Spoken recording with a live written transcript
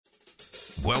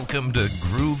Welcome to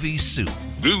Groovy Soup,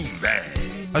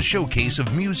 Groovy. a showcase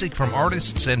of music from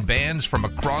artists and bands from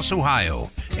across Ohio,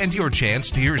 and your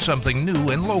chance to hear something new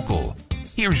and local.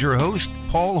 Here's your host,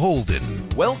 Paul Holden.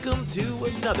 Welcome to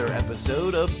another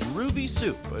episode of Groovy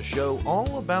Soup, a show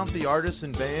all about the artists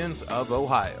and bands of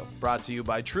Ohio. Brought to you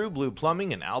by True Blue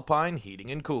Plumbing and Alpine Heating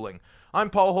and Cooling.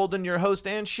 I'm Paul Holden, your host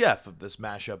and chef of this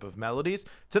mashup of melodies.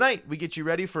 Tonight, we get you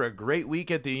ready for a great week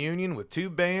at the Union with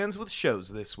two bands with shows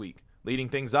this week. Leading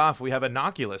things off, we have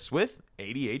Inoculus with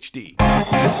ADHD.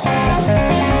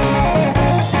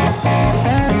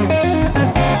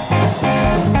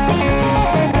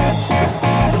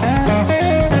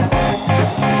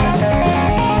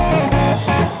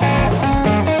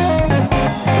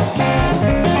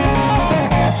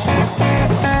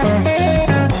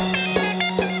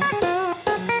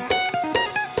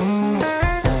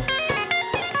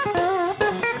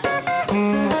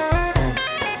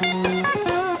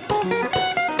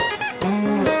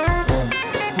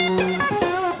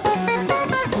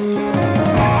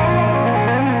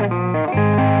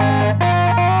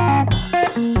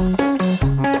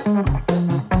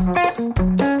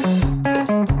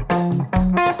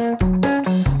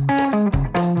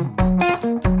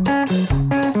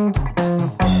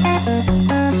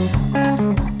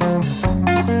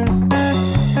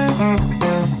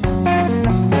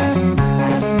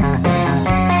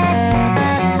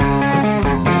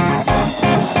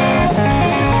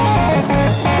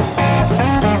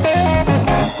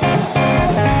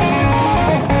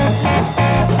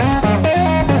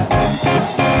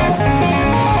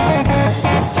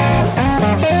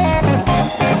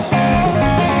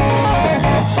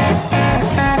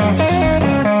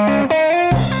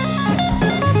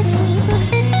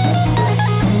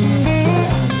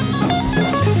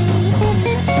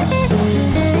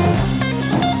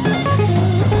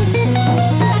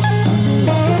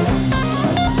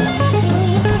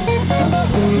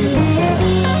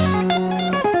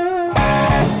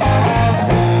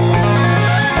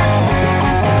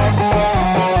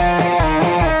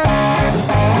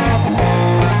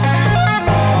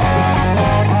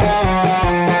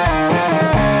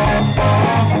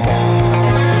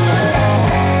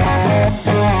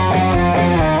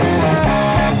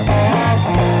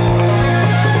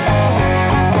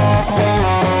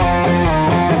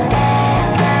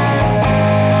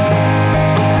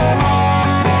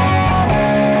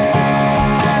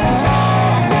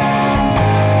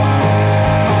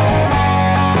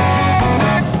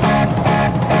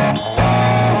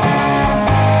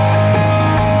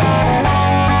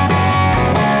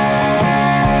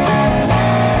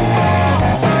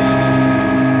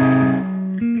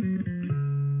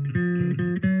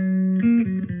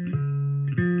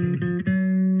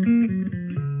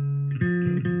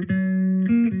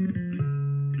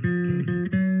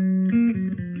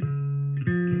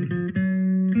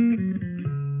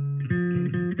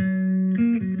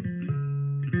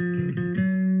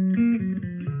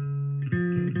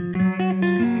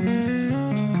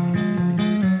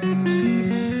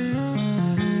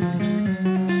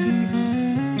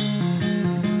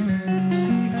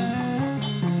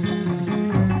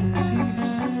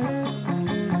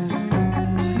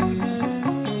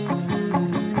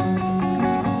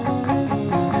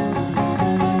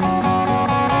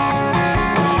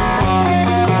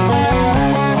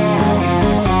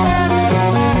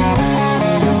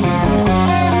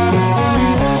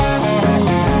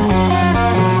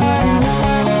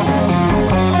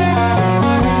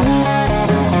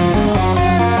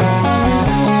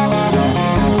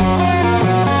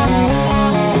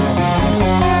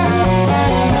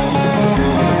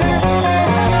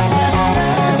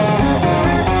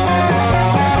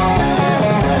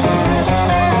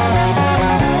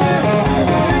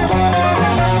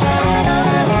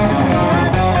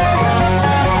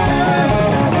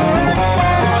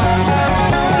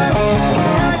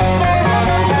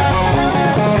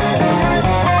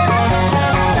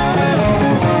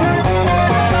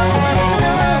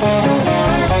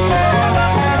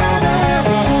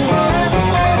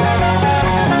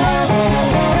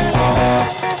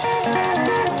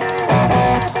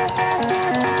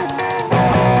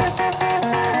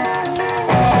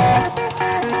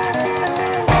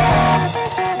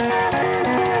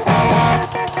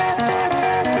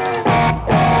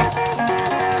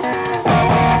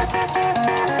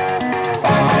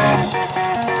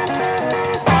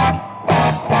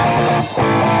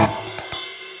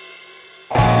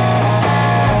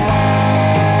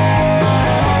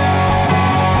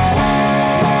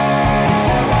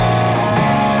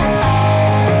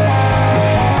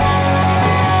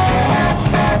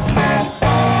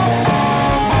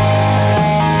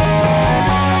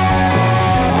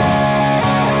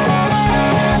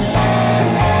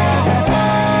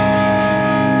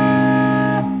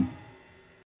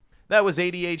 that was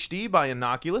ADHD by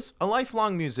Innocuous. A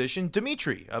lifelong musician,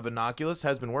 Dimitri of Innocuous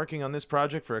has been working on this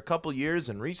project for a couple years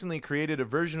and recently created a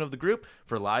version of the group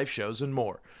for live shows and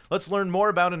more. Let's learn more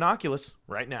about Innocuous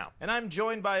right now. And I'm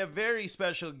joined by a very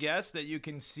special guest that you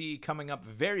can see coming up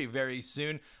very, very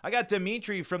soon. I got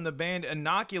Dimitri from the band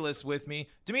Innocuous with me.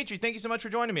 Dimitri, thank you so much for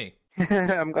joining me.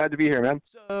 I'm glad to be here, man.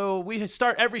 So we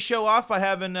start every show off by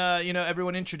having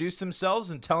everyone introduce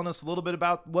themselves and telling us a little bit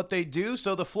about what they do.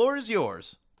 So the floor is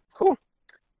yours. Cool.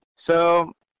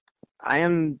 So I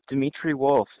am Dimitri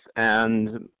Wolf,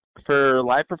 and for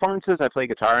live performances, I play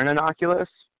guitar in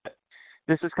Innocuous.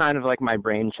 This is kind of like my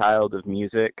brainchild of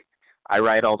music. I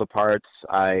write all the parts,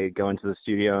 I go into the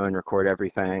studio and record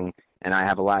everything, and I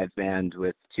have a live band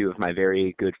with two of my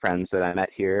very good friends that I met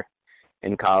here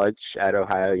in college at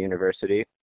Ohio University,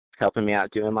 helping me out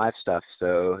doing live stuff.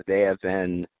 So they have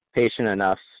been patient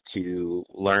enough to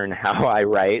learn how I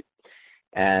write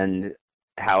and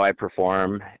how I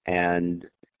perform, and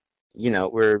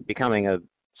we're becoming a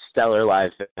stellar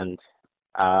live band.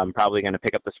 I'm probably going to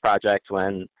pick up this project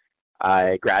when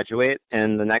I graduate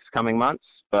in the next coming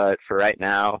months, but for right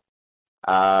now,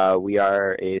 we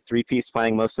are a three-piece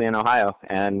playing mostly in Ohio,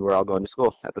 and we're all going to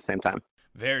school at the same time.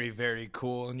 Very, very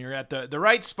cool. And you're at the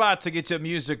right spot to get your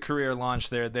music career launched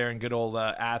there in good old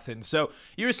Athens. So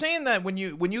you were saying that when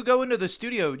you go into the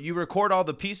studio, you record all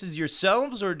the pieces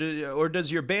yourselves, or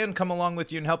does your band come along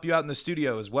with you and help you out in the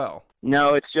studio as well?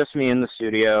 No, it's just me in the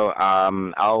studio.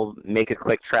 I'll make a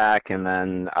click track, and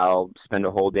then I'll spend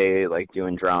a whole day like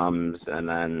doing drums, and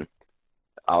then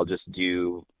I'll just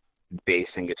do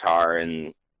bass and guitar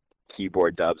and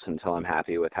keyboard dubs until I'm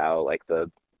happy with how like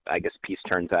the piece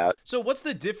turns out. So what's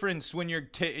the difference when you're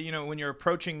when you're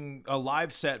approaching a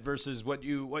live set versus what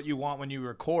you want when you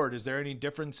record? Is there any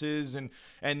differences, and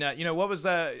what was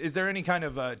is there any kind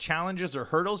of challenges or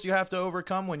hurdles you have to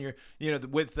overcome when you're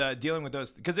with dealing with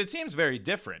those, because it seems very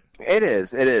different? It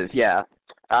is, yeah.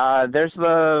 I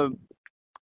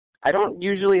don't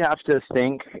usually have to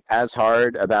think as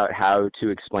hard about how to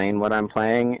explain what I'm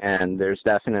playing, and there's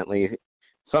definitely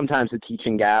sometimes a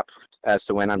teaching gap as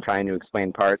to when I'm trying to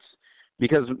explain parts,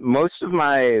 because most of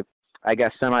my,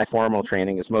 semi-formal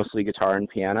training is mostly guitar and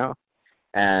piano,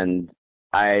 and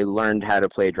I learned how to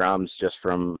play drums just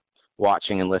from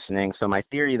watching and listening, so my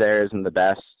theory there isn't the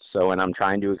best. So when I'm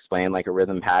trying to explain like a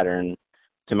rhythm pattern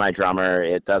to my drummer,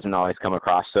 it doesn't always come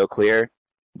across so clear,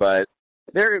 but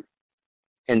they're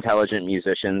intelligent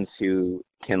musicians who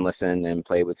can listen and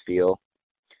play with feel.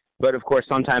 But of course,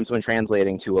 sometimes when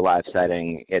translating to a live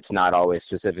setting, it's not always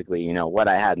specifically, what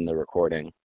I had in the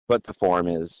recording, but the form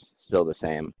is still the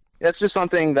same. That's just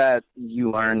something that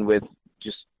you learn with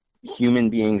just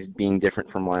human beings being different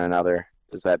from one another,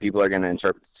 is that people are going to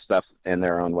interpret stuff in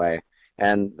their own way.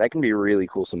 And that can be really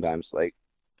cool sometimes. Like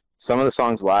some of the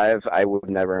songs live, I would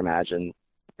never imagine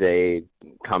they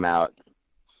come out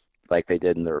like they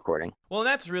did in the recording. Well,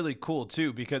 that's really cool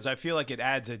too, because I feel like it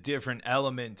adds a different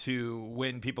element to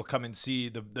when people come and see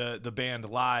the band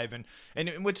live. And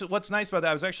what's nice about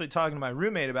that, I was actually talking to my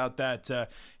roommate about that.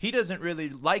 He doesn't really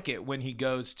like it when he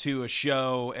goes to a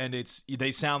show and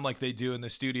they sound like they do in the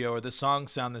studio, or the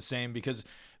songs sound the same, because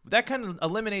that kind of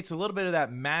eliminates a little bit of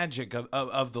that magic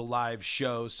of the live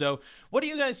show. So what do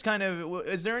you guys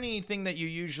is there anything that you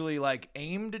usually like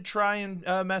aim to try and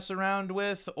mess around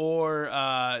with, or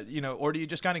or do you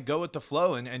just kind of go with the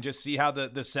flow and just see how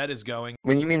the set is going?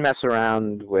 When you mean mess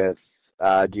around with,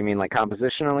 do you mean like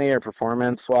compositionally or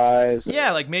performance wise?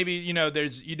 Yeah, like maybe,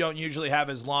 you don't usually have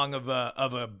as long of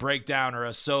a breakdown or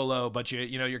a solo, but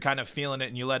you're kind of feeling it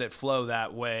and you let it flow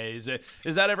that way. Is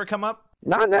that ever come up?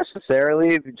 Not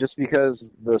necessarily, just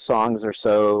because the songs are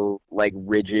so like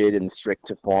rigid and strict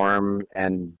to form,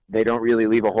 and they don't really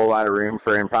leave a whole lot of room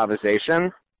for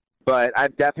improvisation. But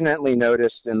I've definitely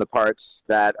noticed in the parts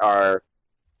that are,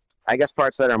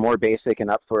 parts that are more basic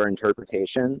and up for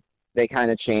interpretation, they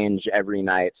kind of change every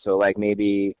night. So like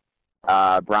maybe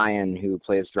Brian, who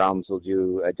plays drums, will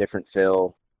do a different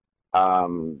fill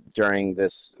during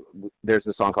this. There's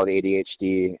a song called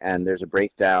ADHD, and there's a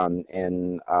breakdown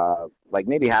in like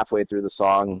maybe halfway through the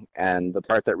song, and the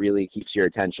part that really keeps your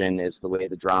attention is the way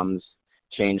the drums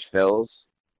change fills.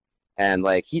 And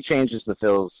like he changes the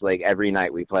fills like every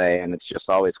night we play, and it's just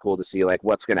always cool to see like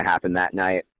what's going to happen that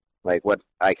night, like what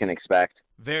I can expect.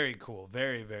 Very cool.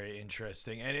 Very, very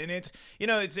interesting. And it's,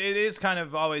 it is kind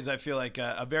of always, I feel like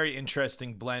a very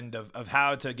interesting blend of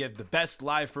how to give the best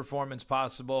live performance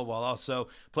possible while also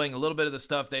playing a little bit of the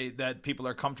stuff that people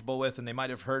are comfortable with and they might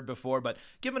have heard before, but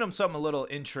giving them something a little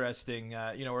interesting,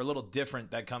 or a little different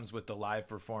that comes with the live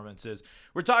performances.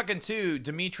 We're talking to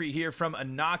Dimitri here from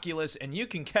Inoculus, and you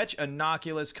can catch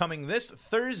Inoculus coming this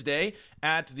Thursday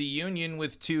at the Union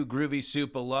with two Groovy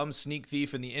Soup alums, Sneak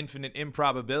Thief and the Infinite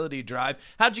Improbability Drive.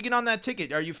 How'd you get on that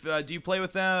ticket? Are you do you play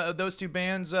with those two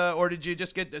bands, or did you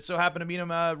just happen to meet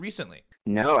them recently?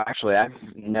 No, actually,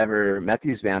 I've never met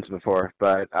these bands before,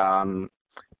 but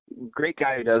great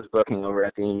guy who does booking over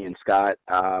at the Union, Scott,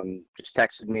 just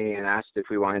texted me and asked if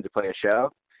we wanted to play a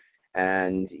show,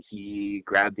 and he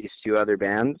grabbed these two other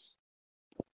bands,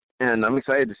 and I'm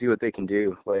excited to see what they can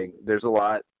do. Like, there's a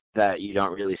lot that you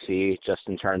don't really see just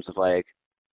in terms of, like,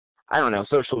 I don't know,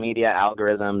 social media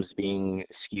algorithms being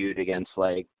skewed against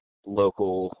like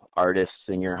local artists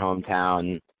in your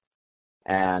hometown.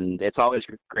 And it's always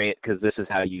great because this is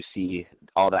how you see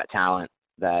all that talent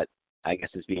that I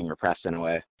guess is being repressed in a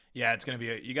way. Yeah, it's going to be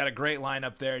you got a great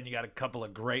lineup there, and you got a couple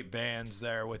of great bands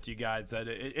there with you guys. That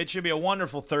it should be a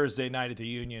wonderful Thursday night at the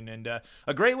Union, and a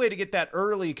great way to get that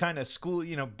early kind of school,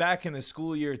 back in the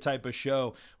school year type of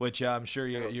show, which I'm sure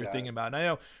you're thinking about. And I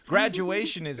know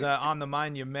graduation is on the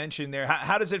mind. You mentioned there.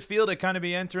 How does it feel to kind of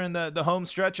be entering the home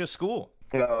stretch of school?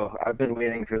 Oh, I've been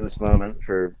waiting for this moment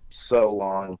for so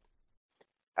long.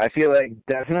 I feel like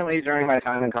definitely during my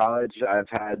time in college, I've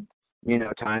had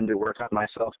time to work on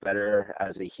myself better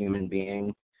as a human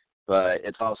being, but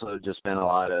it's also just been a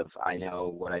lot of, I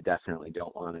know what I definitely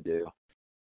don't want to do.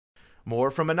 More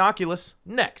from Inoculus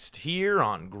next here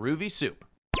on Groovy Soup.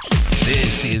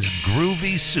 This is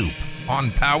Groovy Soup on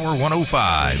Power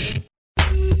 105.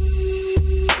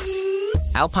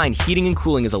 Alpine Heating and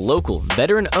Cooling is a local,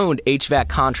 veteran-owned HVAC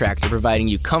contractor providing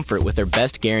you comfort with their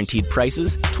best guaranteed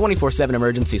prices, 24/7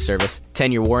 emergency service,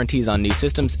 10-year warranties on new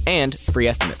systems, and free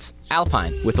estimates.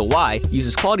 Alpine, with a Y,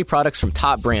 uses quality products from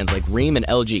top brands like Rheem and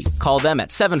LG. Call them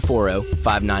at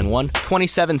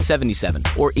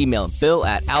 740-591-2777 or email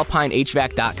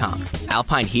bill@alpinehvac.com.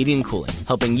 Alpine Heating and Cooling,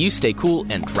 helping you stay cool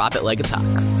and drop it like it's hot.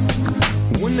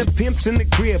 When the pimp's in the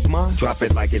crib, ma, drop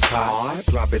it like it's hot.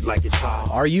 Drop it like it's hot.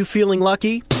 Are you feeling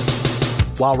lucky?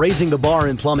 While raising the bar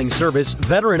in plumbing service,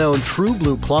 veteran-owned True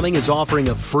Blue Plumbing is offering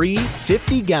a free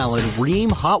 50-gallon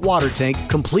Rheem hot water tank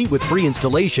complete with free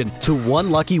installation to one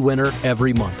lucky winner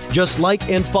every month. Just like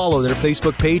and follow their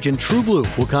Facebook page, and True Blue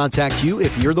will contact you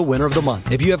if you're the winner of the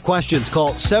month. If you have questions,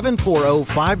 call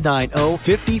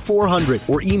 740-590-5400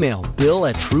 or email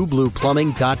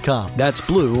bill@trueblueplumbing.com. That's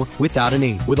blue without an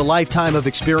E. With a lifetime of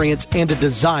experience and a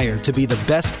desire to be the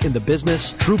best in the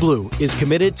business, True Blue is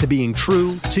committed to being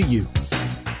true to you.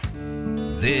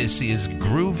 This is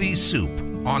Groovy Soup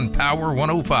on Power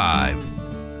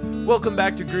 105. Welcome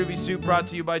back to Groovy Soup, brought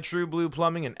to you by True Blue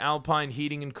Plumbing and Alpine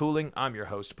Heating and Cooling. I'm your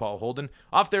host, Paul Holden.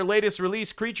 Off their latest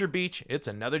release, Creature Beach, it's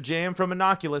another jam from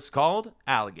Inoculus called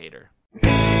Alligator.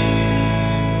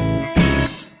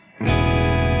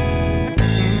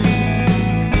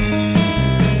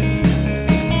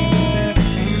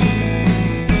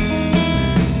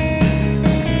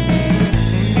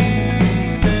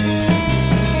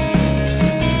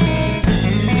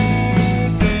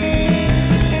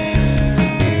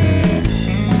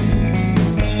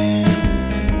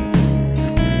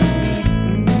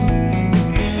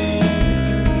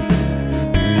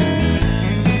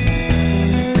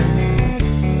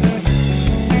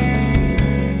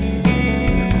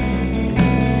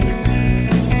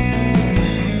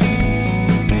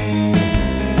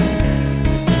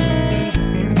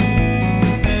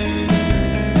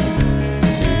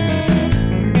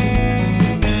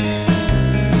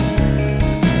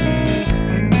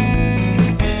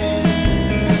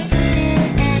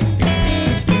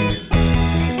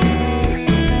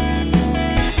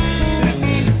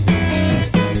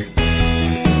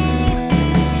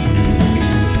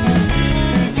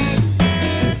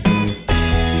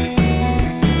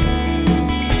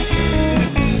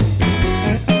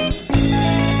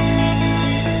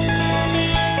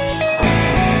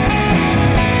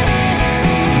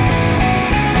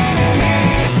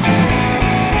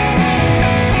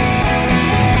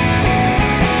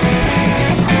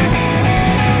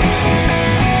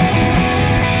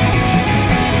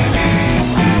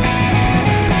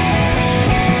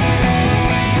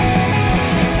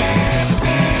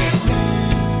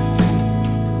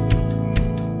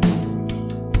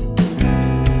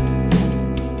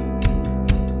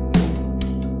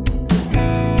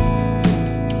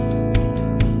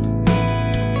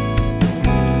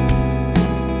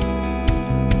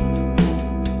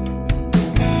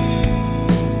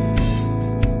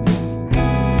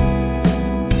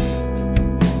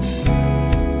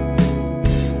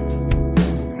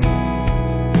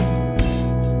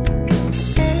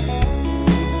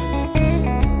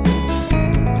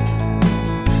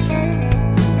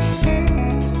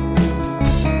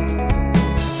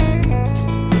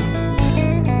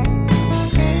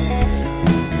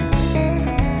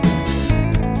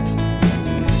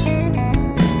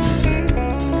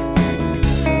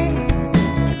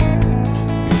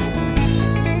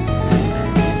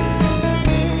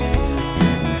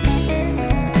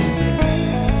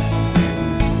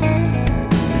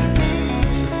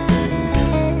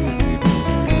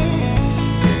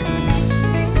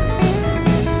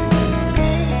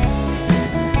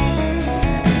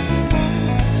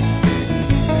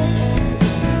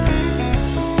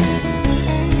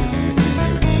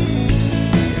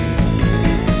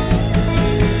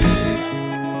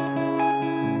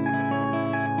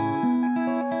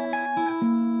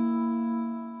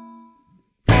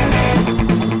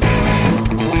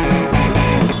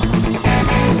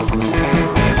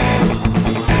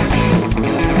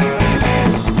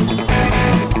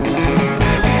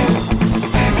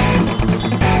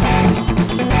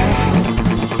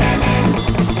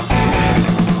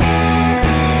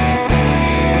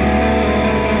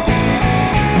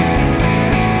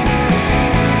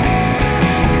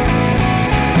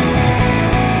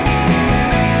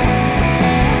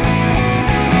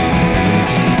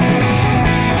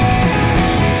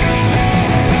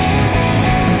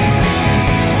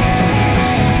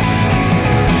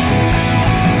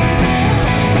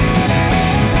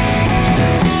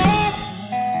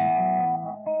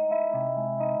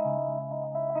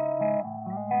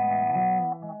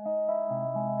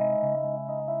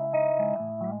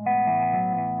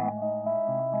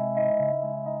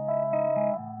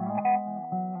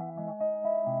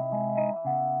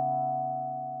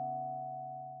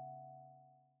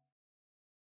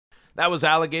 That was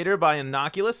Alligator by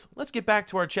Innocuous. Let's get back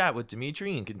to our chat with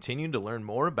Dimitri and continue to learn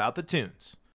more about the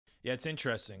tunes. Yeah, it's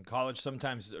interesting. College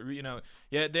sometimes,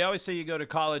 they always say you go to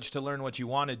college to learn what you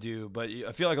want to do, but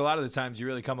I feel like a lot of the times you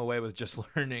really come away with just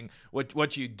learning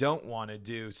what you don't want to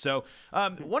do. So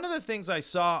one of the things I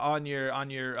saw on your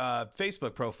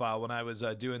Facebook profile when I was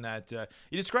doing that,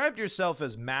 you described yourself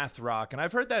as math rock, and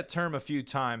I've heard that term a few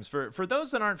times. For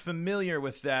those that aren't familiar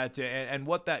with that and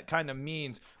what that kind of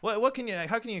means, how can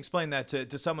you explain that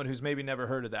to someone who's maybe never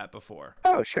heard of that before?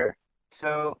 Oh, sure.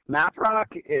 So math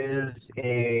rock is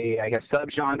I guess,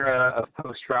 subgenre of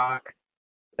post-rock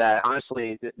that,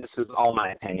 honestly, this is all my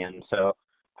opinion. So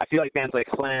I feel like bands like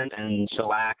Slint and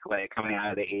Shellac, like coming out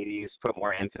of the 80s, put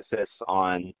more emphasis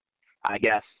on, I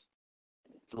guess,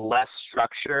 less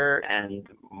structure and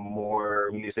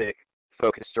more music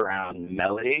focused around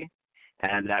melody.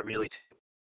 And that really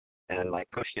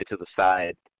pushed it to the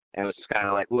side. And it was just kind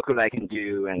of like, look what I can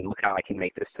do and look how I can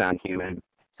make this sound human.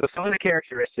 So some of the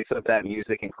characteristics of that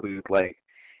music include like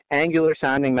angular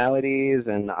sounding melodies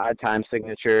and odd time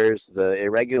signatures. The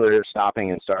irregular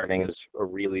stopping and starting is a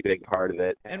really big part of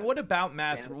it. And what about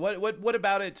math? What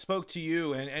about it spoke to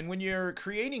you? And when you're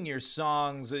creating your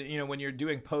songs, when you're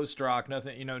doing post rock,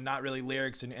 nothing, not really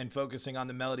lyrics and focusing on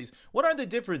the melodies, what are the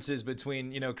differences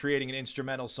between, creating an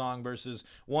instrumental song versus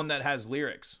one that has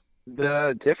lyrics?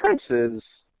 The difference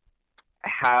is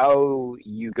how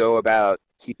you go about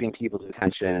keeping people's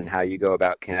attention and how you go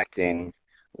about connecting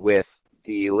with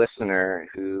the listener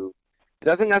who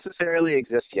doesn't necessarily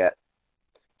exist yet.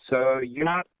 So you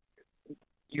have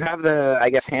the, I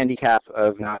guess, handicap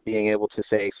of not being able to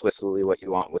say explicitly what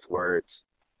you want with words.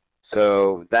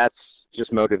 So that's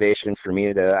just motivation for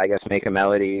me to, I guess, make a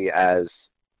melody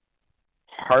as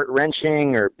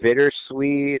heart-wrenching or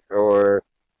bittersweet or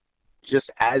just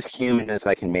as human as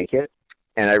I can make it.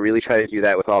 And I really try to do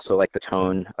that with also like the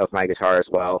tone of my guitar as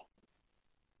well.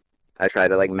 I try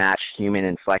to like match human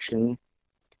inflection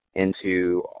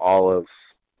into all of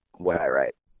what I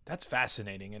write. That's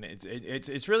fascinating, and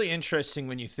it's really interesting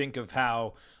when you think of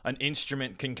how an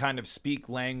instrument can kind of speak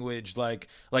language like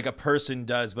a person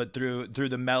does, but through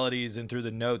the melodies and through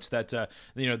the notes that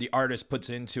the artist puts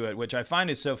into it, which I find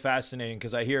is so fascinating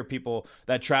because I hear people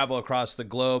that travel across the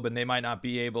globe and they might not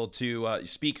be able to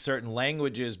speak certain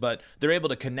languages, but they're able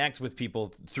to connect with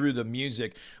people through the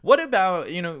music. What about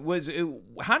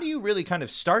how do you really kind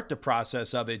of start the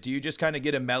process of it? Do you just kind of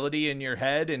get a melody in your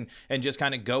head and just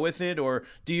kind of go with it, or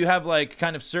do you have like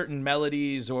kind of certain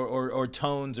melodies or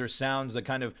tones or sounds that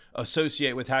kind of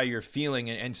associate with how you're feeling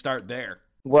and start there?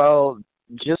 Well,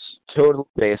 just total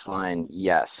baseline,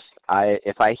 yes.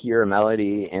 If I hear a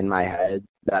melody in my head,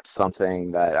 that's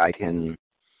something that I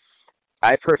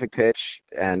have perfect pitch,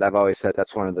 and I've always said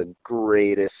that's one of the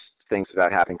greatest things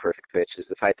about having perfect pitch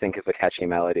is if I think of a catchy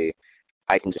melody,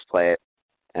 I can just play it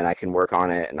and I can work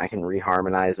on it and I can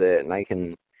reharmonize it and I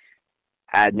can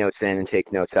add notes in and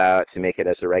take notes out to make it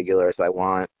as irregular as I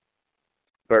want.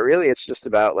 But really, it's just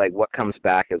about like what comes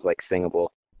back as like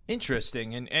singable.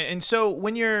 Interesting. And so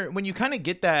when you kind of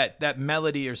get that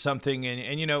melody or something,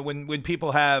 and when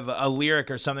people have a lyric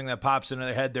or something that pops into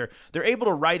their head, they're able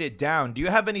to write it down. Do you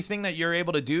have anything that you're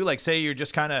able to do? Like say you're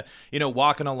just kind of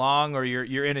walking along, or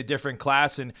you're in a different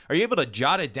class, and are you able to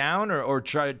jot it down or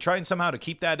try and somehow to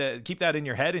keep that in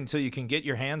your head until you can get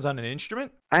your hands on an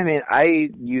instrument? I mean, I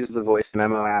use the voice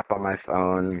memo app on my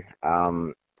phone.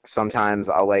 Sometimes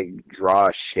I'll like draw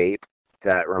a shape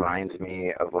that reminds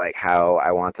me of like how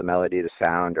I want the melody to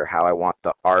sound or how I want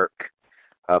the arc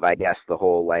of, I guess, the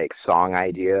whole like song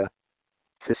idea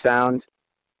to sound.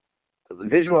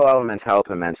 Visual elements help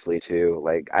immensely too.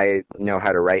 Like I know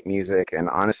how to write music, and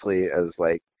honestly, as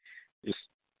like just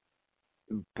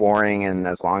boring and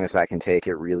as long as I can take,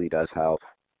 it really does help.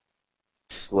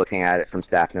 Just looking at it from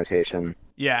staff notation.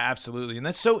 Yeah, absolutely. And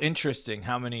that's so interesting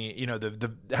how many,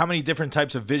 how many different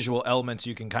types of visual elements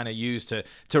you can kind of use to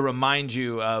remind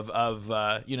you of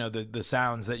the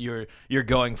sounds that you're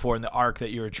going for and the arc that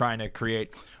you're trying to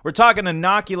create. We're talking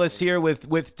Innocuous here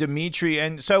with Dimitri.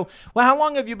 And so, well, how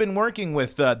long have you been working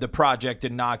with the project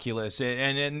Innocuous?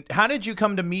 And how did you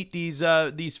come to meet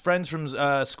these friends from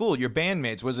school, your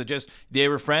bandmates? Was it just they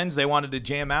were friends, they wanted to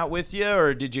jam out with you,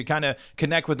 or did you kind of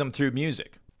connect with them through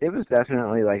music? It was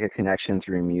definitely like a connection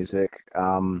through music.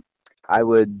 I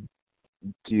would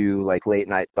do like late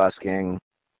night busking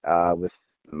with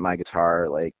my guitar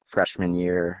like freshman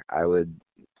year. I would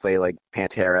play like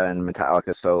Pantera and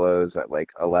Metallica solos at like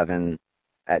 11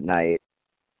 at night.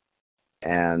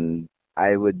 And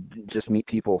I would just meet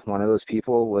people. One of those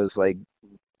people was like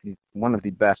one of the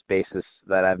best bassists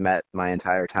that I've met my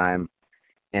entire time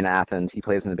in Athens. He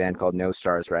plays in a band called No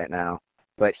Stars right now.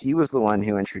 but he was the one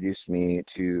who introduced me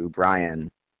to Brian,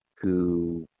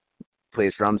 who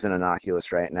plays drums in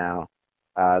Innocuous right now.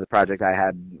 The project I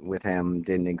had with him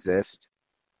didn't exist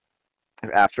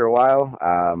after a while.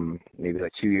 Maybe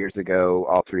like 2 years ago,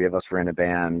 all three of us were in a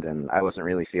band and I wasn't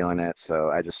really feeling it, so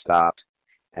I just stopped.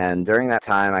 And during that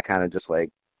time, I kind of just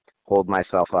like pulled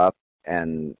myself up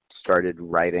and started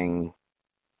writing.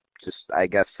 Just, I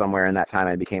guess somewhere in that time,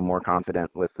 I became more confident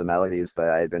with the melodies that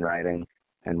I had been writing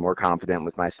and more confident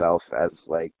with myself as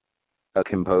like a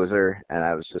composer. And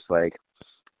I was just like,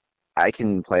 I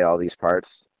can play all these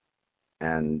parts.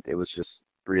 And it was just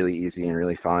really easy and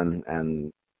really fun.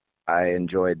 And I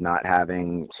enjoyed not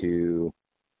having to,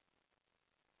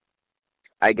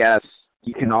 I guess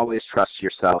you can always trust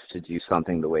yourself to do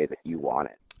something the way that you want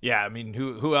it. Yeah, I mean,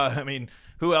 who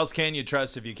else can you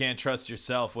trust if you can't trust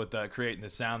yourself with creating the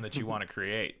sound that you want to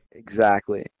create?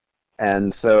 Exactly.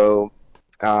 And so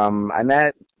I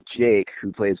met Jake,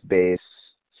 who plays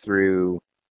bass, through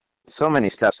so many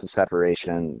steps of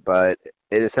separation, but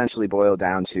it essentially boiled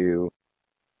down to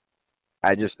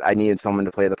I needed someone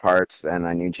to play the parts, and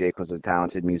I knew Jake was a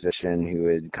talented musician who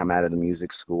had come out of the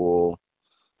music school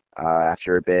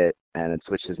after a bit and had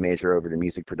switched his major over to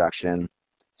music production.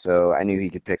 So I knew he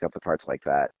could pick up the parts like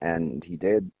that, and he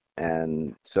did.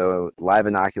 And so Live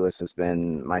Innocuous has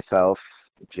been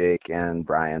myself, Jake, and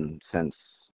Brian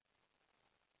since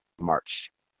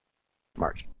March.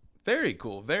 Very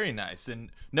cool, very nice.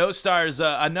 And No Stars,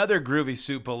 another Groovy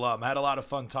Soup alum. Had a lot of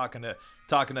fun talking to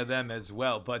them as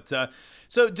well. But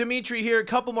so Dimitri here, a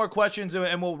couple more questions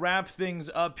and we'll wrap things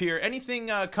up here.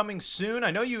 Anything coming soon? I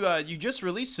know you just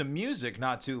released some music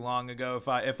not too long ago,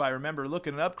 if I remember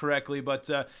looking it up correctly. But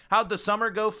how'd the summer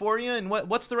go for you, and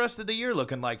what's the rest of the year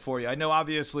looking like for you? I know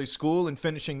obviously school and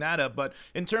finishing that up, but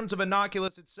in terms of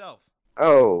Innocuous itself.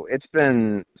 Oh, it's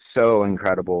been so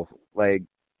incredible. Like,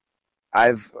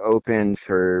 I've opened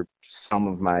for some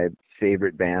of my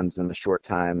favorite bands in the short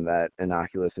time that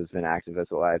Innocuous has been active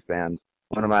as a live band.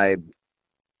 One of my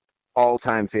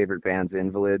all-time favorite bands,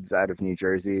 Invalids, out of New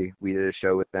Jersey. We did a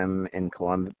show with them in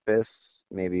Columbus,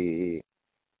 maybe,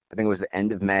 I think it was the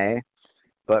end of May.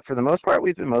 But for the most part,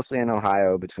 we've been mostly in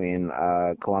Ohio between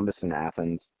Columbus and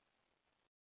Athens.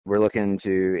 We're looking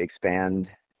to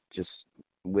expand just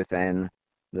within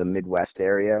the Midwest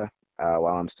area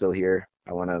while I'm still here.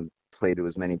 I want to play to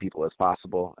as many people as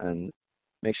possible and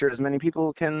make sure as many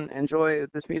people can enjoy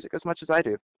this music as much as I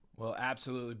do. Well,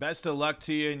 absolutely. Best of luck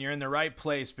to you, and you're in the right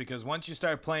place, because once you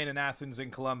start playing in Athens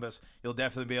and Columbus, you'll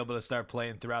definitely be able to start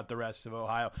playing throughout the rest of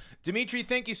Ohio. Dimitri,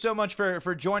 thank you so much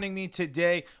for joining me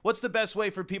today. What's the best way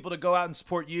for people to go out and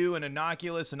support you and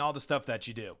Innocuous and all the stuff that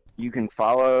you do? You can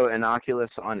follow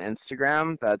Innocuous on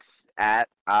Instagram. That's at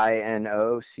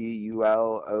INOCULOUS.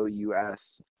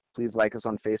 Please like us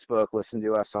on Facebook, listen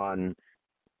to us on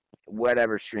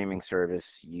whatever streaming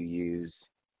service you use,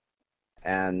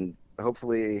 and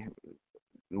hopefully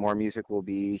more music will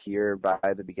be here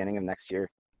by the beginning of next year.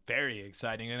 Very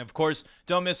exciting. And of course,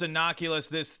 don't miss Innocuous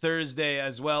this Thursday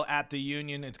as well at the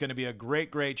Union. It's going to be a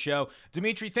great, great show.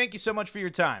 Dimitri, thank you so much for your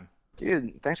time.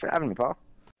 Dude, thanks for having me, Paul.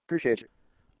 Appreciate you.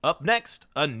 Up next,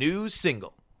 a new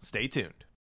single. Stay tuned.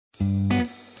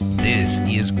 This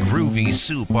is Groovy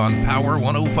Soup on Power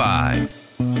 105.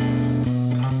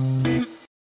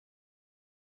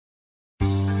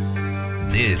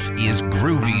 This is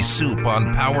Groovy Soup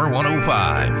on Power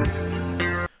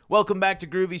 105. Welcome back to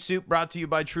Groovy Soup, brought to you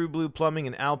by True Blue Plumbing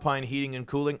and Alpine Heating and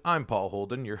Cooling. I'm Paul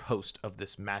Holden, your host of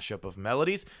this mashup of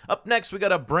melodies. Up next, we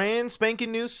got a brand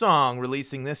spanking new song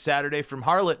releasing this Saturday from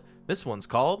Harlot. This one's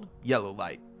called Yellow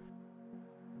Light.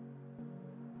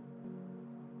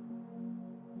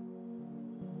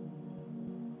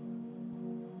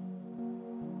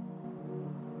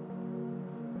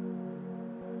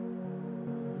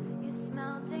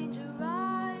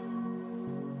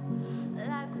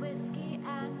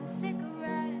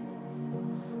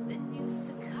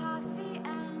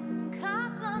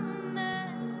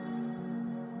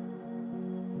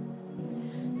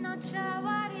 Sure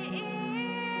what it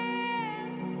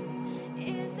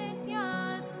is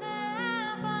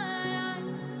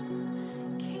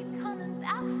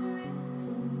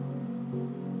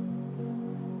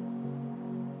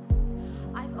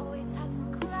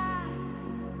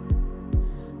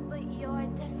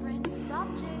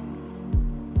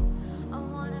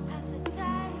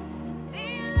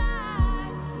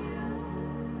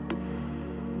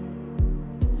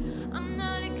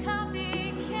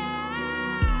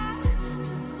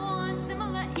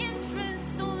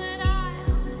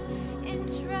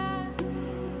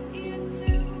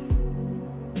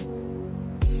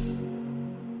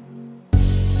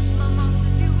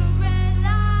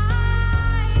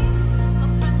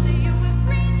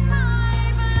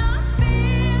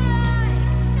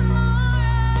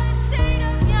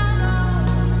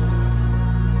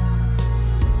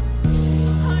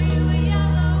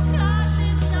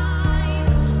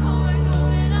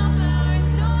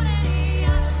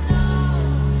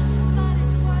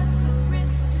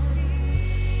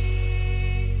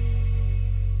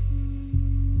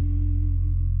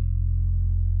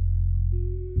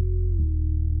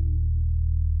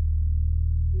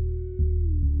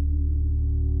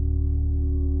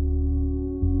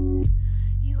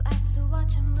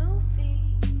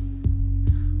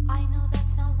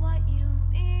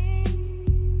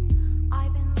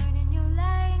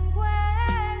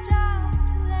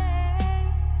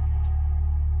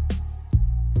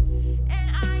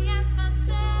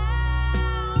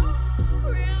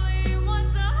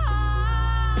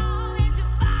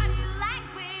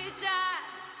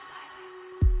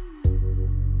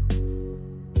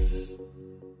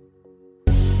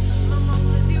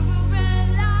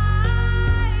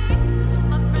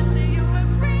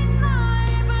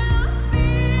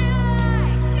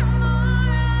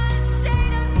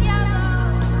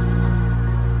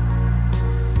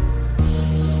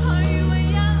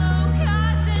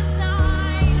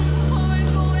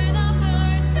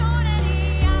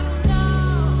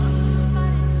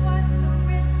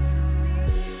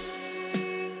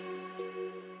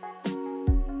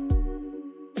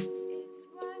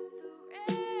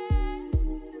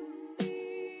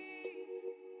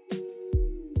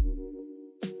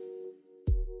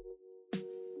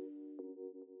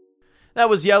That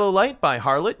was Yellow Light by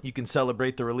Harlot. You can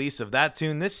celebrate the release of that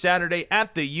tune this Saturday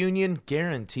at the Union,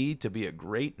 guaranteed to be a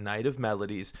great night of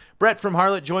melodies. Brett from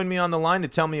Harlot joined me on the line to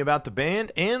tell me about the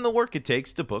band and the work it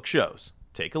takes to book shows.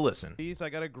 Take a listen. I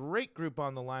got a great group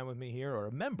on the line with me here, or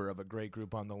a member of a great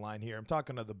group on the line here. I'm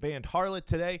talking to the band Harlot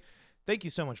today. Thank you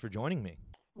so much for joining me.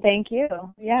 Thank you.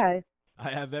 Yeah.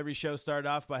 I have every show start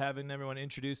off by having everyone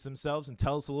introduce themselves and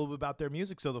tell us a little bit about their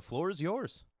music, so the floor is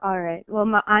yours. All right. Well,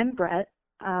 I'm Brett.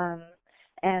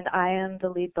 And I am the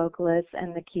lead vocalist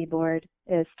and the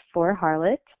keyboardist for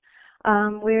Harlot.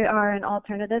 We are an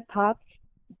alternative pop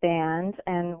band,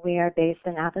 and we are based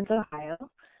in Athens, Ohio.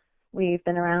 We've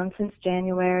been around since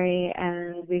January,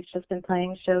 and we've just been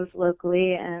playing shows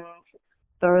locally and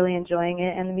thoroughly enjoying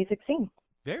it and the music scene.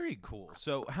 Very cool.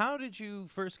 So how did you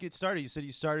first get started? You said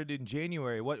you started in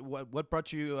January. What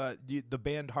brought you, the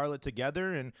band Harlot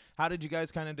together, and how did you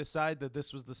guys kind of decide that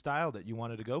this was the style that you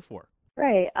wanted to go for?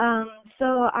 Right.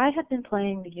 So I had been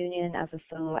playing the Union as a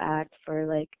solo act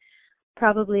for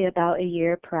probably about a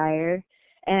year prior,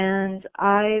 and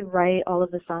I write all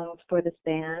of the songs for this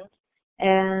band.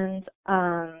 And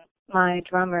my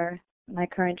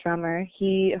current drummer,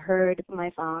 he heard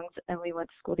my songs, and we went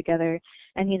to school together,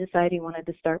 and he decided he wanted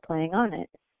to start playing on it.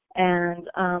 And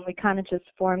we kind of just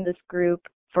formed this group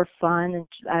for fun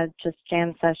and just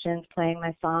jam sessions, playing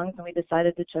my songs, and we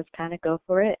decided to just kind of go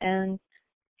for it and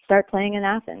start playing in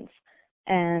Athens.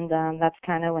 And that's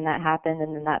kind of when that happened,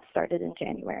 and then that started in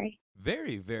January.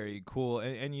 Very, very cool.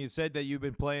 And you said that you've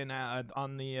been playing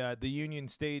on the Union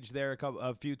stage there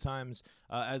a few times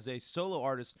as a solo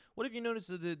artist. What have you noticed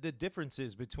the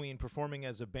differences between performing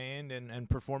as a band and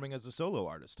performing as a solo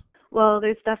artist? Well,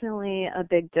 there's definitely a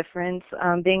big difference.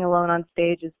 Being alone on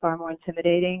stage is far more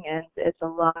intimidating, and it's a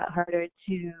lot harder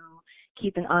to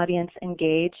keep an audience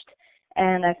engaged.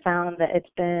 And I found that it's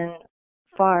been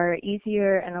far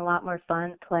easier and a lot more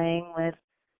fun playing with,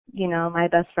 my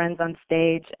best friends on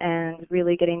stage and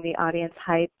really getting the audience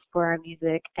hyped for our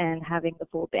music and having the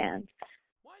full band.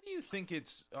 Why do you think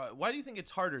it's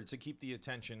harder to keep the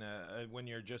attention when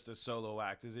you're just a solo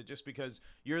act? Is it just because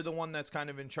you're the one that's kind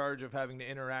of in charge of having to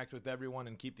interact with everyone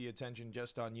and keep the attention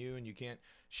just on you, and you can't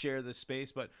share the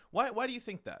space? But why do you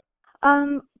think that?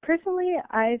 Personally,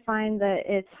 I find that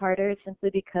it's harder simply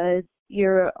because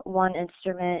you're one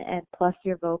instrument and plus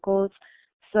your vocals.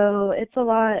 So it's a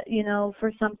lot,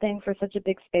 for such a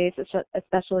big space,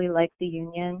 especially like the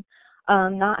Union,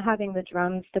 not having the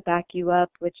drums to back you up,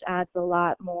 which adds a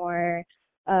lot more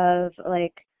of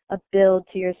a build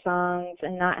to your songs,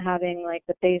 and not having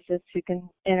the bassist who can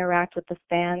interact with the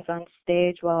fans on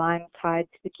stage while I'm tied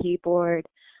to the keyboard,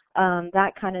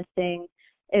 that kind of thing.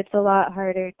 It's a lot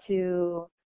harder to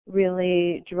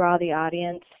really draw the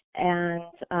audience and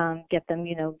get them,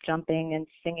 jumping and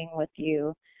singing with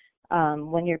you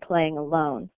when you're playing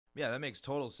alone. Yeah, that makes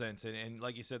total sense. And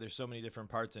like you said, there's so many different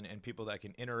parts and people that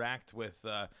can interact with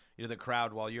the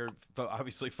crowd while you're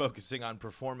obviously focusing on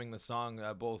performing the song,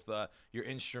 both your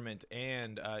instrument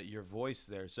and your voice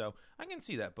there. So I can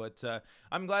see that. But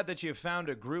I'm glad that you've found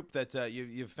a group that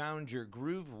you've found your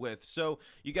groove with. So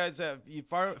you guys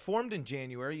formed in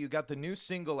January. You got the new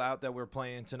single out that we're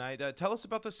playing tonight. Tell us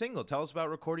about the single. Tell us about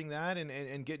recording that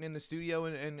and getting in the studio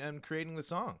and creating the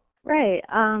song. Right.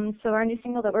 So our new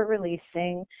single that we're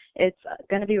releasing, it's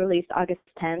going to be released August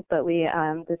 10th, but we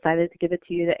decided to give it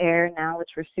to you to air now,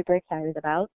 which we're super excited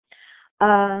about.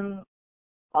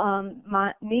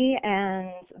 Me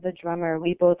and the drummer,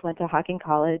 we both went to Hocking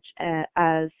College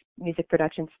as music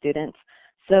production students.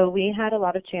 So we had a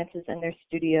lot of chances in their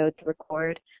studio to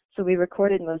record. So we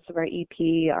recorded most of our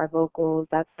EP, our vocals,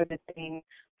 that sort of thing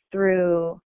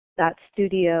through that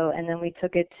studio, and then we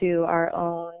took it to our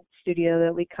own studio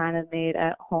that we kind of made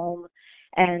at home,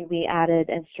 and we added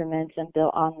instruments and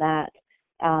built on that,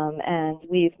 and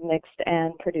we've mixed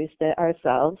and produced it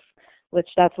ourselves, which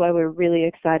that's why we're really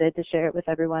excited to share it with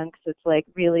everyone, because it's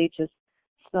really just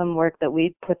some work that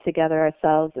we put together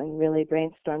ourselves and really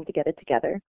brainstormed to get it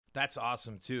together. That's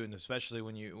awesome too, and especially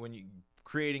when you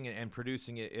creating it and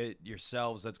producing it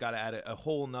yourselves, that's got to add a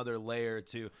whole nother layer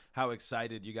to how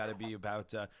excited you got to be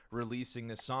about releasing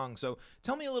this song. So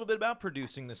tell me a little bit about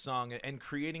producing the song and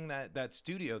creating that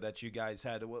studio that you guys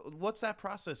had. What's that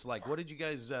process like? What did you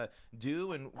guys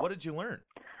do, and what did you learn?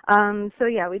 So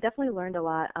yeah, we definitely learned a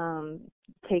lot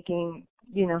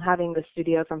having the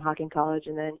studio from Hocking College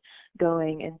and then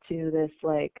going into this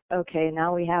okay,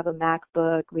 now we have a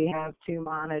MacBook, we have 2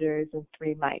 monitors and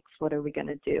 3 mics. What are we going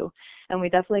to do? And we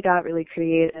definitely got really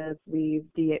creative. We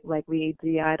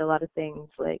DI'd a lot of things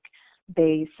like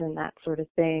bass and that sort of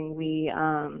thing. We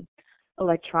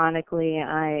electronically,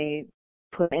 I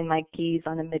put in my keys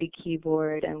on a MIDI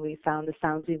keyboard, and we found the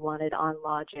sounds we wanted on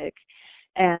Logic.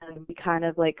 And we kind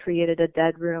of like created a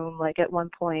dead room. Like at one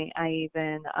point I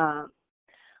even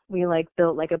we like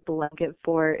built like a blanket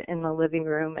fort in the living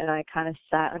room, and I kind of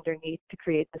sat underneath to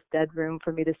create this dead room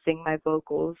for me to sing my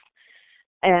vocals.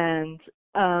 And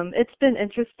it's been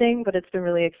interesting, but it's been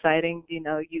really exciting, you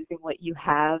know, using what you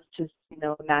have, just, you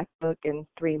know, a MacBook and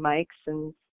 3 mics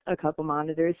and a couple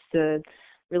monitors to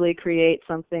really create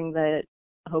something that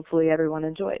hopefully everyone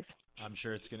enjoys. I'm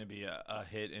sure it's going to be a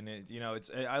hit, and it, you know,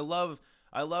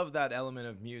 I love that element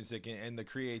of music and the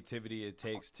creativity it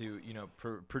takes to, you know,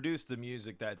 produce the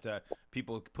music that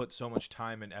people put so much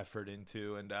time and effort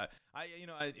into. And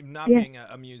I'm not being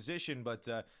a musician, but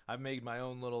I've made my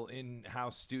own little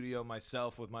in-house studio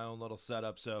myself with my own little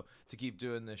setup. So to keep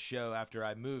doing this show after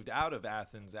I moved out of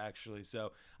Athens, actually.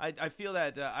 So I feel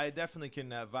that I definitely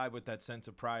can vibe with that sense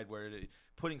of pride where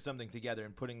putting something together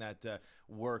and putting that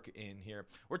work in here.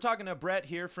 We're talking to Brett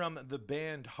here from the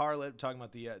band Harlot, talking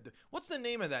about the what's the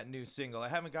name of that new single? I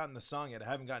haven't gotten the song yet. I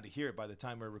haven't gotten to hear it by the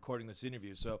time we're recording this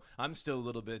interview, so I'm still a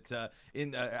little bit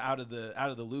out of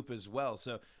the loop as well.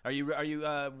 So are you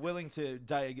willing to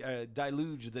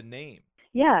deluge the name?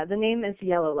 Yeah, the name is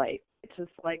Yellow Light. It's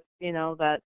just like, you know,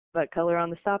 that color on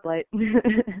the stoplight.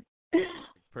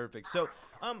 Perfect. So,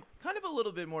 kind of a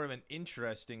little bit more of an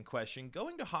interesting question.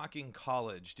 Going to Hocking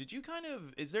College,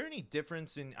 is there any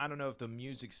difference in, I don't know if the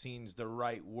music scene's the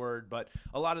right word, but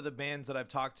a lot of the bands that I've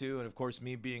talked to, and of course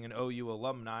me being an OU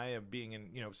alumni and being in,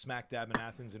 you know, smack dab in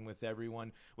Athens and with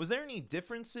everyone, was there any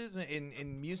differences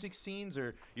in music scenes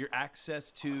or your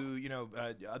access to, you know,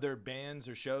 other bands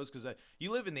or shows? Because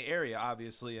you live in the area,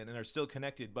 obviously, and are still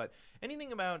connected, but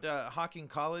anything about Hocking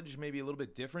College maybe a little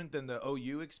bit different than the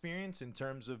OU experience in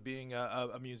terms of being a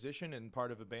musician and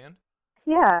part of a band?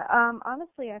 Yeah,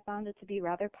 honestly, I found it to be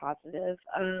rather positive.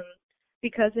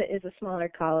 Because it is a smaller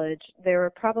college, there were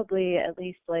probably at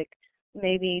least like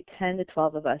maybe 10 to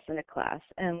 12 of us in a class,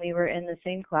 and we were in the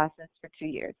same classes for 2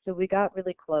 years. So we got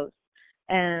really close,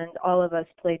 and all of us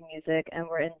played music and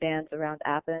were in bands around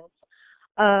Athens.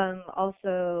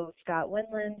 Also, Scott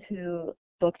Winland, who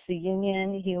books the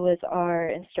union, he was our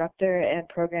instructor and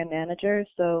program manager,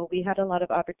 so we had a lot of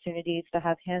opportunities to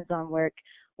have hands-on work,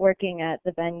 working at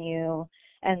the venue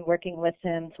and working with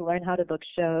him to learn how to book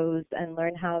shows and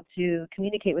learn how to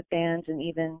communicate with bands and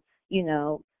even, you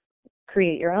know,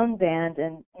 create your own band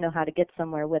and know how to get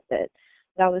somewhere with it.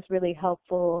 That was really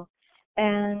helpful.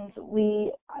 And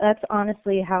that's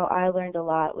honestly how I learned a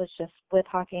lot, was just with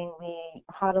Hocking. We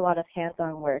had a lot of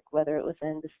hands-on work, whether it was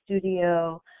in the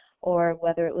studio or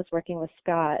whether it was working with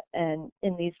Scott. And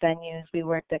in these venues, we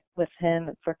worked with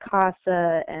him for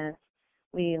CASA, and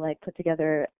we like put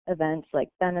together events like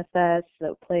Benefest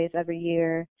that plays every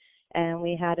year. And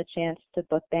we had a chance to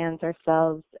book bands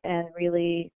ourselves and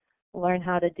really learn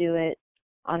how to do it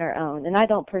on our own. And I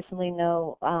don't personally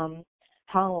know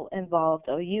how involved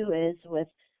OU is with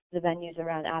the venues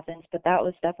around Athens, but that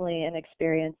was definitely an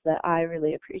experience that I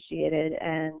really appreciated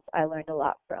and I learned a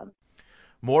lot from.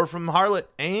 More from Harlot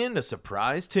and a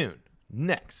surprise tune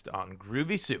next on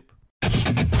Groovy Soup.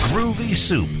 Groovy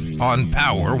Soup on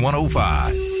Power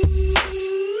 105.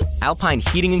 Alpine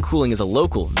Heating and Cooling is a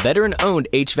local, veteran-owned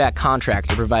HVAC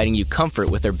contractor providing you comfort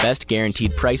with their best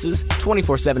guaranteed prices,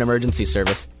 24/7 emergency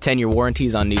service, 10-year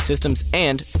warranties on new systems,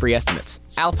 and free estimates.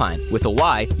 Alpine, with a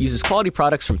Y, uses quality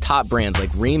products from top brands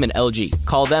like Rheem and LG.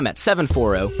 Call them at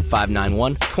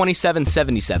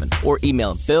 740-591-2777 or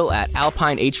email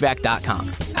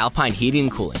bill@alpinehvac.com. Alpine Heating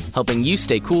and Cooling, helping you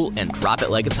stay cool and drop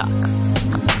it like it's hot.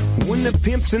 When the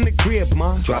pimp's in the crib,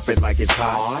 ma, drop it like it's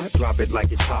hot. Drop it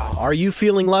like it's hot. Are you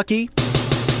feeling lucky?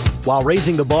 While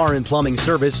raising the bar in plumbing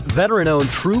service, veteran-owned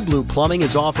True Blue Plumbing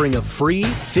is offering a free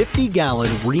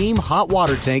 50-gallon Rheem hot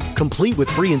water tank complete with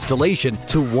free installation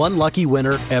to one lucky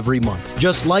winner every month.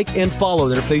 Just like and follow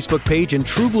their Facebook page, and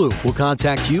True Blue will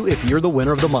contact you if you're the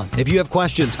winner of the month. If you have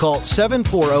questions, call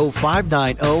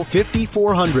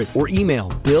 740-590-5400 or email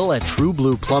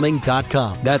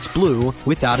bill@trueblueplumbing.com. That's blue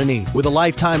without an E. With a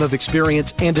lifetime of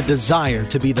experience and a desire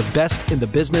to be the best in the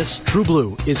business, True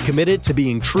Blue is committed to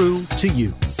being true to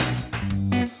you.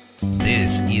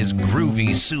 This is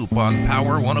Groovy Soup on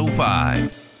Power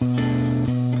 105.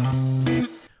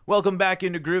 Welcome back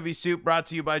into Groovy Soup, brought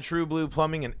to you by True Blue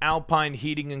Plumbing and Alpine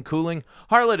Heating and Cooling.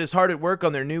 Harlot is hard at work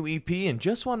on their new EP and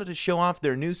just wanted to show off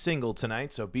their new single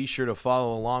tonight, so be sure to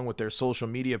follow along with their social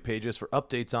media pages for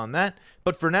updates on that.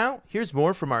 But for now, here's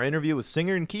more from our interview with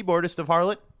singer and keyboardist of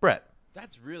Harlot, Brett.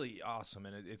 That's really awesome,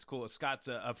 and it's cool. Scott's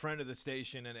a friend of the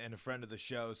station and a friend of the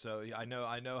show, so I know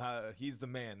how he's the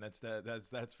man. That's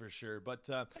for sure. But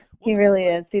he really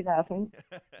is. He's awesome.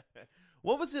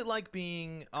 What was it like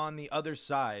being on the other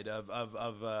side of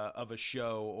a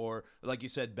show, or like you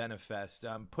said, Benefest,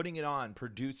 putting it on,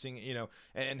 producing,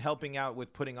 and helping out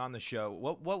with putting on the show?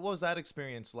 What was that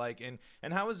experience like, and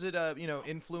how has it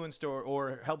influenced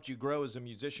or helped you grow as a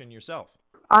musician yourself?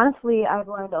 Honestly, I've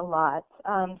learned a lot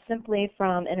simply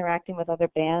from interacting with other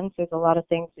bands. There's a lot of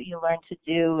things that you learn to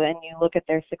do, and you look at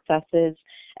their successes,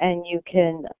 and you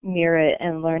can mirror it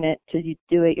and learn it to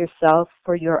do it yourself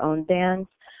for your own bands.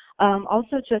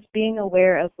 Also, just being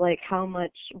aware of like how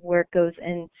much work goes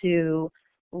into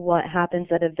what happens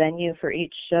at a venue for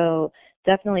each show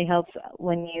definitely helps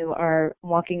when you are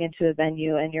walking into a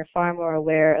venue and you're far more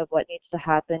aware of what needs to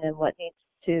happen and what needs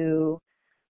to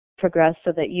progress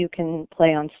so that you can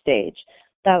play on stage.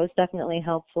 That was definitely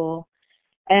helpful.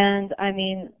 And I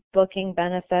mean, booking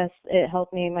Benefest, it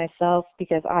helped me myself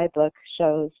because I book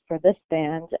shows for this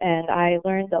band, and I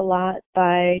learned a lot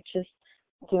by just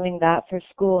doing that for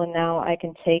school, and now I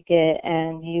can take it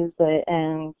and use it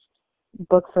and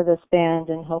book for this band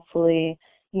and hopefully,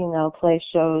 play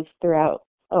shows throughout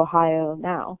Ohio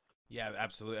now. Yeah,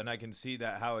 absolutely, and I can see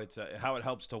that how it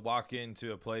helps to walk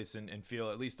into a place and feel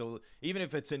at least even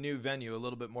if it's a new venue, a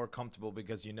little bit more comfortable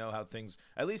because you know how things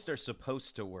at least are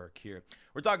supposed to work here.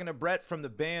 We're talking to Brett from the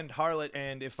band Harlot,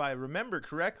 and if I remember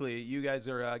correctly, you guys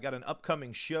are got an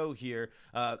upcoming show here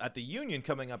at the Union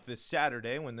coming up this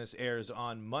Saturday when this airs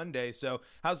on Monday. So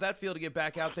how's that feel to get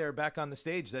back out there, back on the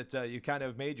stage that you kind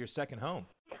of made your second home?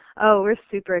 Oh, we're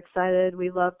super excited. We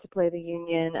love to play the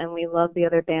Union, and we love the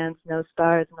other bands, No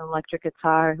Stars and Electric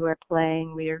Guitar, who are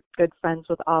playing. We are good friends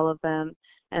with all of them,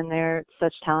 and they're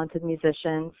such talented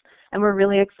musicians. And we're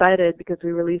really excited because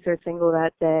we release our single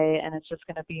that day, and it's just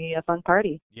going to be a fun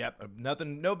party. Yep,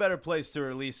 no better place to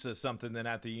release something than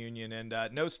at the Union. And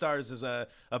No Stars is a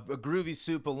Groovy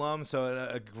Soup alum, so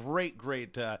a great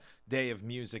day of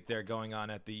music there going on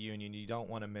at the Union. You don't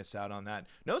want to miss out on that.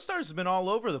 No Stars has been all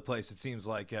over the place, it seems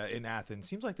like, in Athens.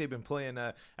 Seems like they've been playing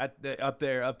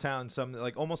uptown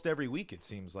like almost every week, it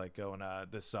seems like, going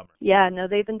this summer. Yeah, no,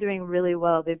 they've been doing really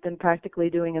well. They've been practically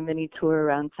doing a mini tour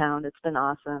around town. It's been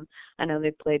awesome. I know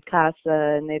they've played Casa,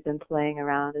 and they've been playing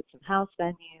around at some house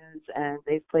venues, and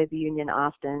they've played the Union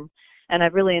often. And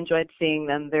I've really enjoyed seeing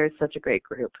them. They're such a great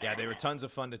group. Yeah, they were tons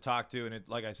of fun to talk to, and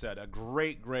like I said, a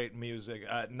great music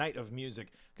night of music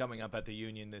coming up at the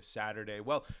Union this Saturday.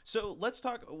 Well, so let's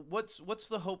talk. What's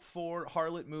the hope for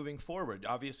Harlot moving forward?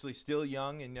 Obviously, still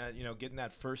young, and getting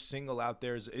that first single out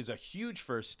there is a huge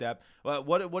first step.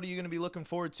 What are you going to be looking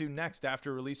forward to next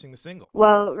after releasing the single?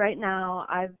 Well, right now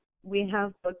we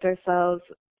have booked ourselves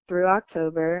through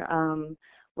October.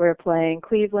 We're playing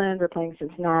Cleveland, we're playing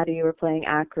Cincinnati, we're playing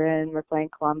Akron, we're playing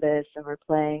Columbus, and we're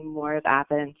playing more of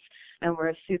Athens, and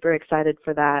we're super excited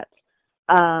for that.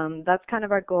 That's kind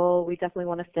of our goal. We definitely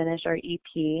want to finish our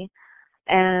EP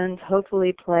and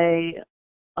hopefully play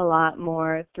a lot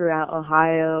more throughout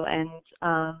Ohio and,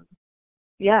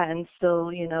 and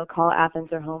still, call Athens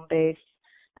our home base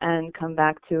and come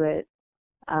back to it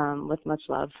with much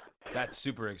love. That's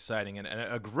super exciting, and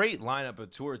a great lineup of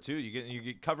tour too. You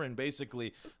get covering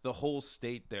basically the whole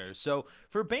state there. So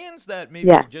for bands that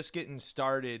maybe are just getting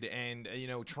started and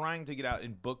trying to get out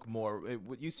and book more,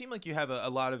 you seem like you have a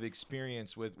lot of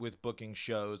experience with booking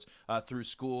shows through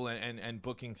school and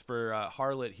booking for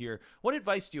Harlot here. What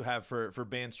advice do you have for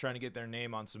bands trying to get their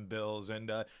name on some bills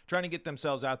and trying to get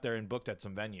themselves out there and booked at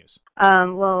some venues?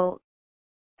 Well,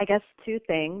 I guess two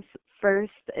things.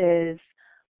 First is,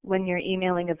 when you're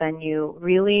emailing a venue,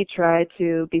 really try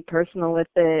to be personal with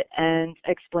it and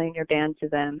explain your band to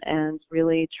them, and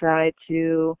really try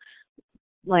to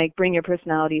bring your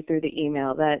personality through the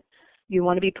email, that you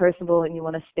want to be personable and you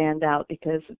want to stand out,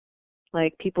 because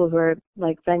people who are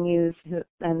venues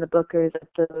and the bookers at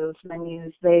those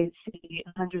venues, they see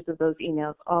hundreds of those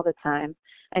emails all the time,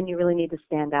 and you really need to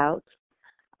stand out.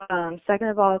 Second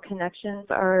of all, connections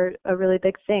are a really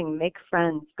big thing. Make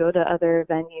friends, go to other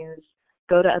venues,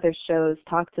 go to other shows,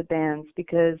 talk to bands,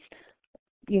 because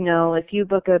if you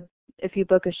book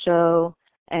a show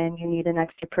and you need an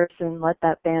extra person, let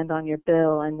that band on your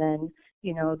bill, and then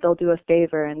they'll do a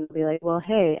favor and be like, well,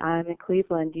 hey, I'm in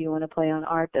Cleveland, do you want to play on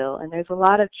our bill? And there's a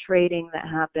lot of trading that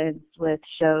happens with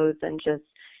shows, and just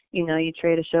you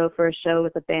trade a show for a show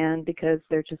with a band because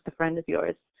they're just a friend of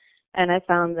yours. And I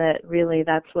found that really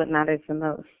that's what matters the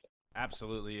most.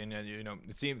 Absolutely, and you know,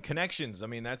 it seems connections. I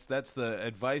mean, that's the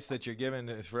advice that you're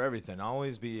given for everything.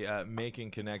 Always be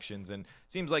making connections, and it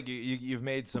seems like you've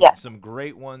made some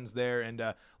great ones there,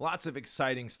 and lots of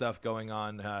exciting stuff going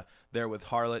on there with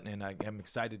Harlot. And I'm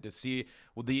excited to see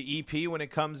the EP when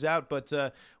it comes out. But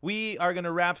we are going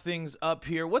to wrap things up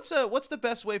here. What's the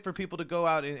best way for people to go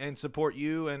out and support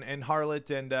you and Harlot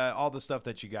and all the stuff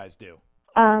that you guys do?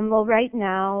 Well, right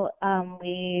now,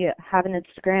 we have an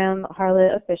Instagram,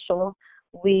 Harlot Official.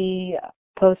 We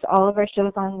post all of our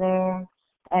shows on there,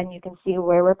 and you can see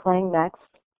where we're playing next.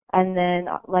 And then,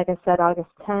 like I said, August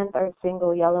 10th, our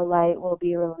single Yellow Light will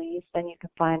be released, and you can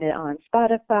find it on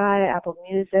Spotify, Apple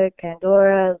Music,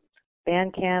 Pandora,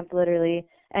 Bandcamp, literally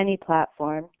any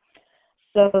platform.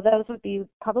 So those would be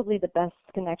probably the best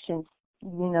connections,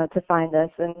 to find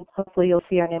us. And hopefully you'll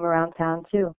see our name around town,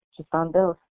 too, just on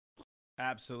bills.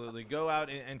 Absolutely. Go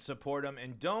out and support them,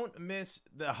 and don't miss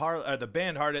the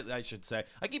band Harlot, I should say.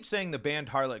 I keep saying the band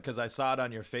Harlot because I saw it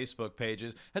on your Facebook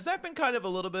pages. Has that been kind of a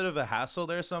little bit of a hassle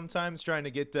there sometimes, trying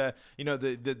to get the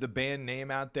band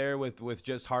name out there with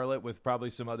just Harlot, with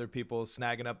probably some other people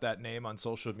snagging up that name on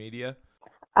social media?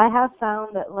 I have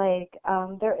found that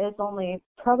there is only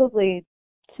probably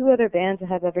 2 other bands that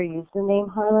have ever used the name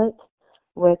Harlot,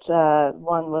 which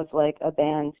one was like a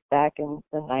band back in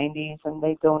the 90s, and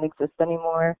they don't exist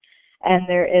anymore. And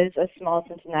there is a small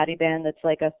Cincinnati band that's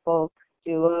like a folk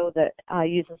duo that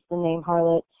uses the name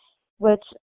Harlot, which,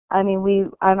 I mean,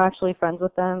 I'm actually friends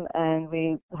with them, and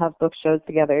we have booked shows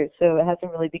together, so it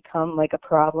hasn't really become like a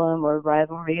problem or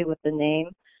rivalry with the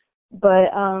name. But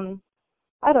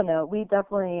I don't know. We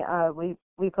definitely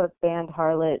we put band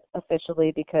Harlot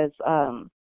officially because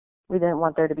we didn't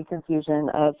want there to be confusion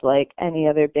of like any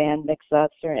other band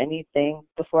mix-ups or anything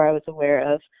before I was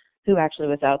aware of who actually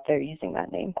was out there using that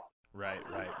name. Right.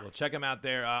 Well, check them out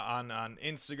there on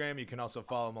Instagram. You can also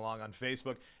follow them along on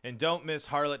Facebook. And don't miss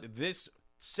Harlot this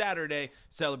Saturday,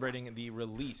 celebrating the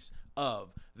release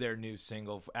of their new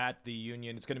single at the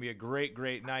Union. It's going to be a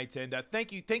great night. And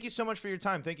thank you so much for your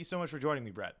time. Thank you so much for joining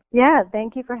me, Brett. Yeah,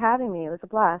 thank you for having me. It was a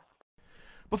blast.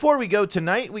 Before we go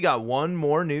tonight, we got one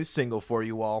more new single for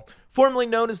you all. Formerly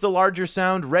known as The Larger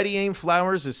Sound, Ready Aim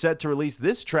Flowers is set to release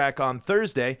this track on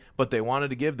Thursday, but they wanted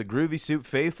to give the Groovy Soup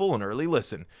faithful an early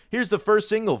listen. Here's the first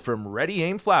single from Ready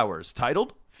Aim Flowers,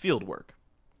 titled Fieldwork.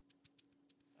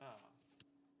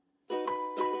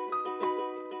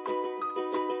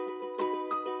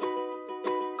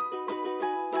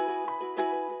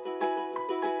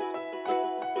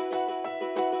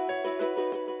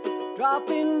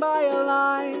 Dropping by a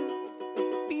line,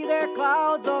 be there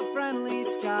clouds or friendly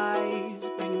skies.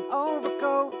 Bring an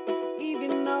overcoat,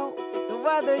 even though the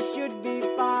weather should be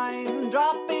fine.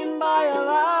 Dropping by a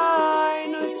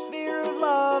line, a sphere of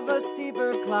love, a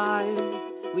steeper climb.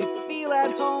 We feel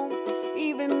at home,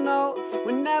 even though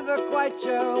we're never quite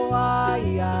sure why.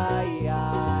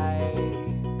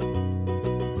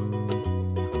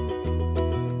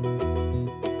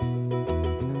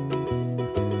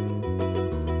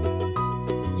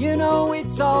 You know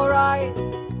it's alright.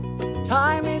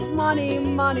 Time is money,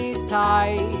 money's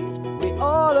tight. We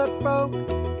all look broke,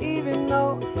 even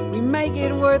though we make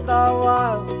it worth our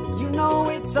while. You know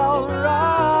it's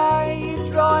alright.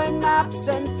 Drawing maps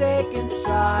and taking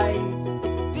strides,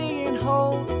 digging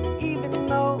holes, even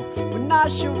though we're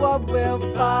not sure what we'll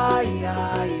find.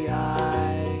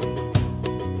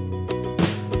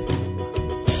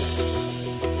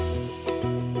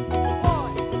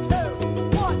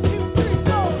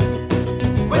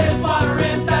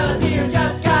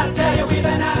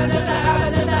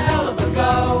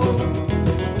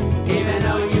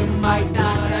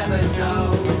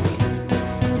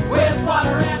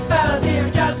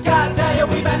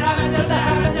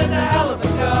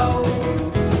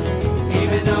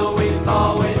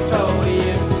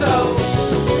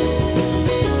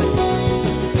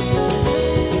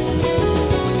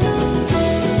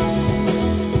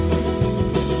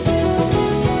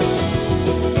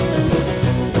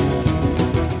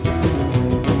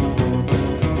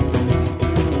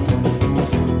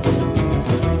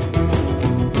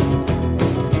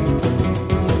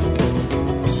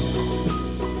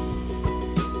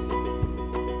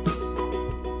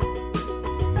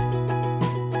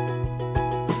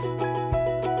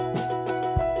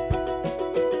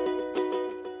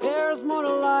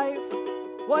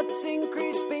 What's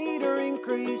increased speed or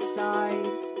increased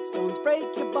size? Stones break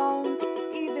your bones,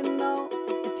 even though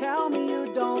you tell me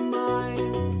you don't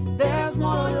mind. There's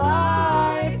more to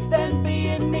life than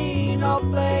being mean or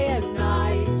playing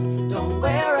nice. Don't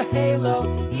wear a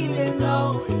halo, even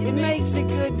though it makes a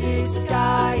good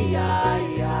disguise.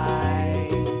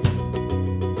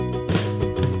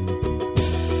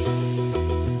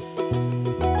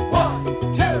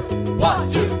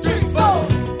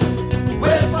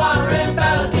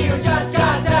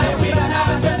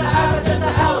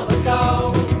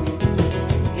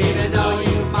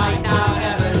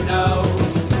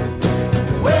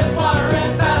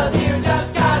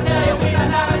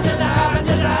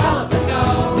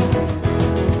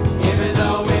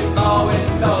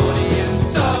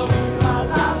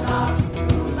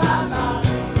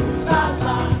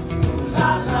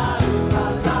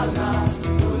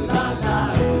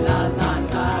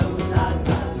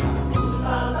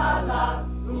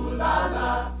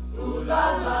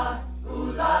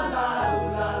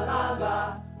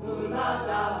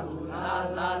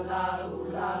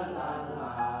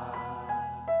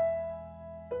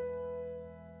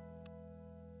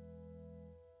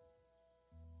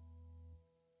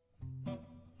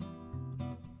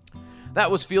 That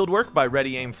was Fieldwork by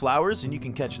Ready Aim Flowers, and you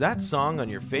can catch that song on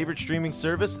your favorite streaming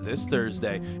service this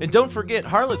Thursday. And don't forget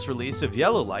Harlot's release of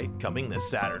Yellow Light coming this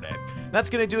Saturday. That's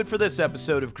going to do it for this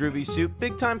episode of Groovy Soup.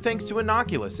 Big time thanks to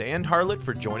Innocuous and Harlot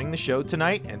for joining the show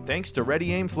tonight, and thanks to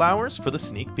Ready Aim Flowers for the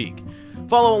sneak peek.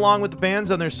 Follow along with the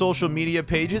bands on their social media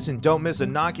pages, and don't miss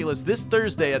Innocuous this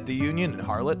Thursday at the Union and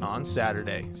Harlot on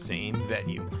Saturday, same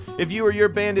venue. If you or your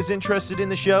band is interested in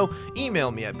the show,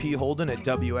 email me at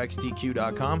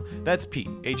pholden@wxtq.com. That's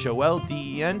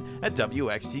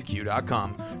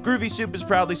PHOLDEN@wxtq.com. Groovy Soup is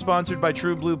proudly sponsored by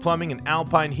True Blue Plumbing and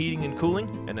Alpine Heating and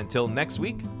Cooling, and until next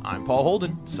week, I'm Paul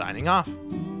Holden, signing off.